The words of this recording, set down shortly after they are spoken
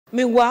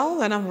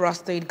Meanwhile, Anambra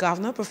State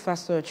Governor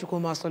Professor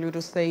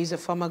Soludo says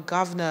former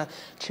Governor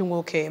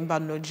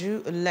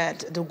Mbadinuju led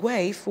the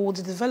way for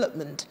the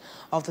development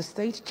of the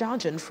state,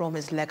 judging from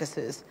his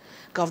legacies.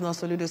 Governor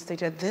Soludo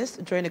stated this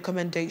during a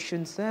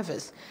commendation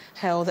service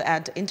held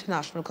at the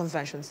International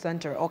Convention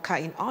Center, Oka,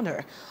 in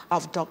honor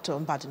of Dr.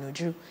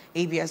 Mbadinuju.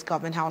 ABS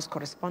Government House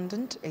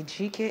correspondent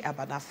Ejike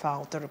Abana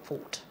filed the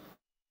report.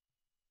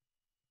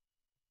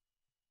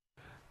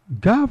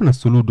 Governor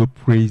Soludo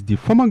praised the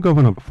former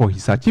governor for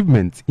his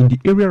achievements in the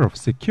area of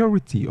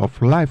security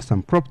of lives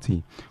and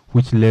property,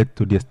 which led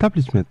to the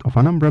establishment of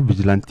Anambra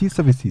Vigilante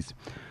Services,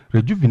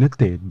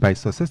 rejuvenated by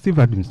successive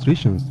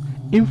administrations,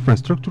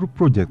 infrastructural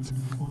projects,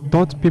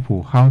 taught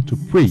people how to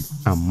pray,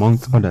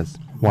 amongst others,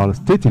 while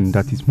stating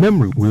that his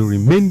memory will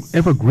remain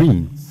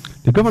evergreen.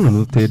 The governor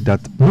noted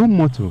that no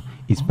motto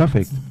is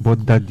perfect,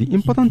 but that the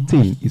important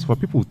thing is for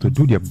people to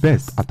do their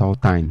best at all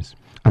times,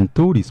 and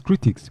told his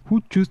critics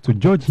who choose to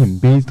judge him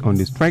based on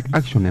the strike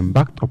action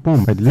embarked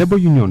upon by the labor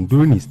union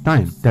during his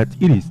time that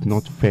it is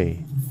not fair.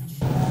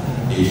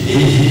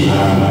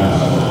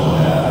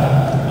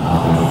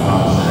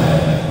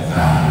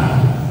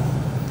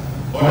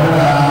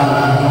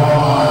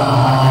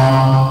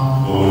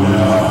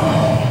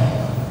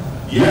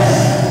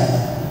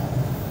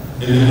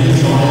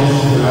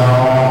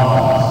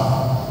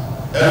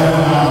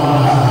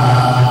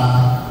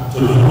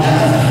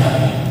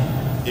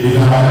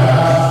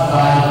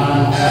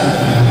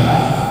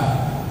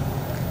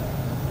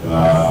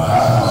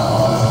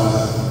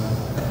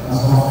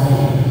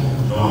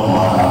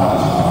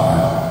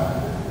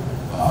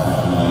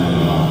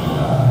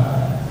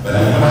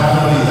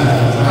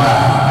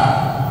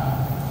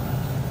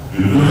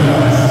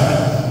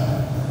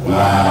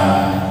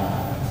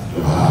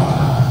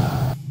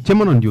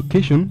 Chairman on the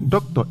occasion,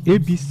 Dr.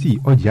 ABC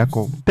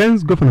Ojiako,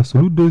 thanks Governor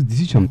Soludo's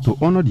decision to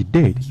honor the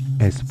dead,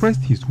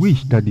 expressed his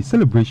wish that the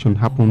celebration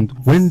happened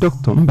when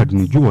Dr.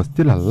 Mbadinuju was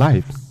still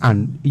alive,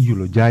 and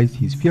eulogized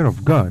his fear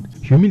of God,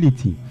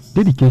 humility,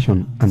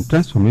 dedication, and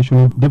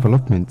transformational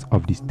development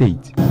of the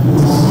state.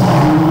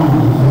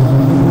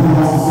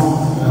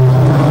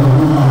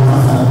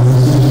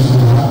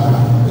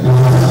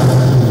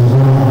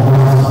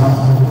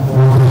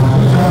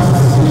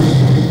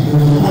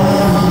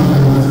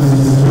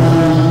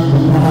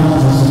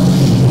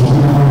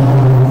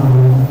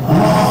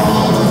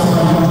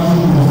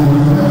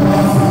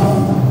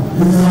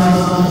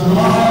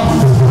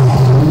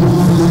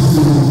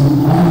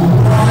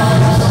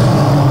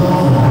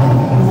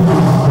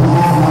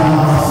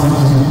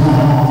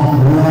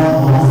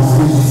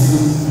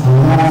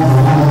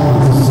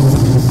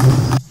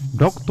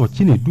 Dr.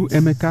 Chinedu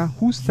Emeka,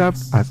 who served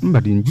as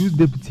Mbadinuju's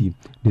deputy,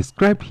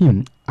 described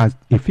him as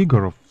a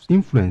figure of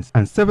influence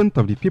and servant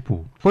of the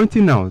people,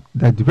 pointing out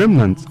that the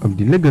remnants of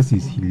the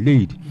legacies he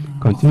laid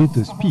continued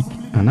to speak,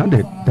 and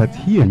added that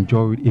he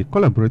enjoyed a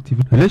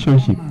collaborative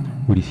relationship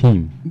with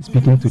him.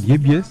 Speaking to the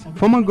ABS,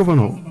 former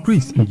Governor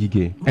Chris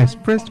Ngige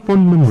expressed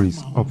fond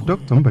memories of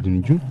Dr.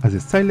 Mbadinuju as a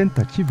silent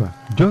achiever,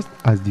 just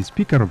as the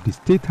Speaker of the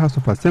State House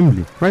of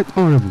Assembly, Right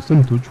Honorable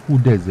Senator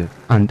Chukwu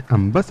and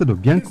Ambassador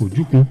Bianca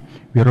Ojukwu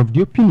were of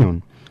the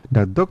opinion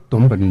that Dr.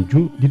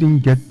 Mbadinuju didn't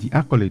get the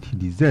accolade he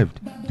deserved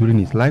during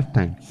his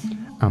lifetime,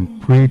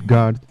 and prayed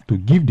God to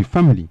give the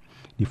family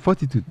the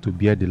fortitude to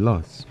bear the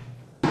loss.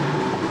 He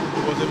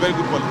was a very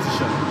good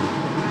politician,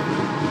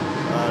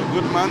 a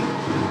good man,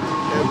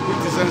 a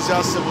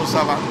quintessential civil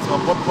servant or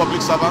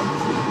public servant.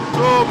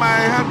 So my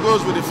hand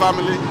goes with the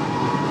family,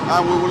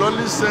 and we will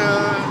only say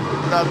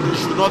that they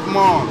should not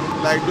mourn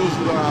like those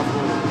who don't have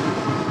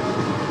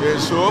hope. There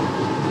is hope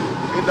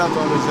in that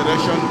on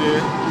Resurrection Day,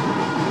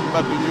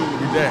 but you will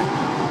be there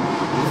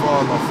before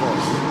all of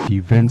us. The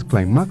event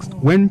climaxed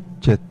when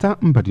Cheta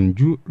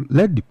Mbadinuju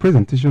led the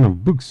presentation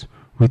of books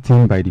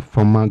written by the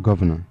former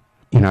governor.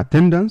 In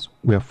attendance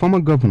were former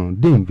Governor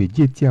Dame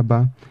Veji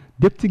Etiaba,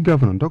 Deputy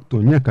Governor Dr.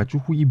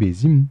 Nyakachukwu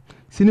Ibezim,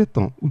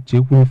 Senator Uche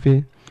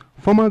Wunfe,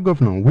 former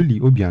Governor Willie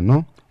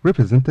Obiano,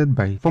 represented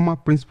by former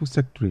Principal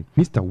Secretary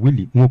Mr.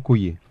 Willie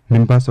Nwokoye,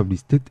 members of the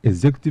State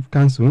Executive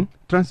Council,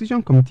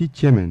 Transition Committee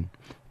Chairman,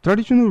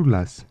 traditional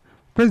rulers,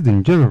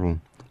 President General,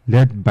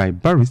 led by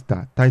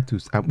Barrister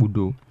Titus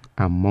Abudo,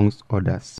 amongst others.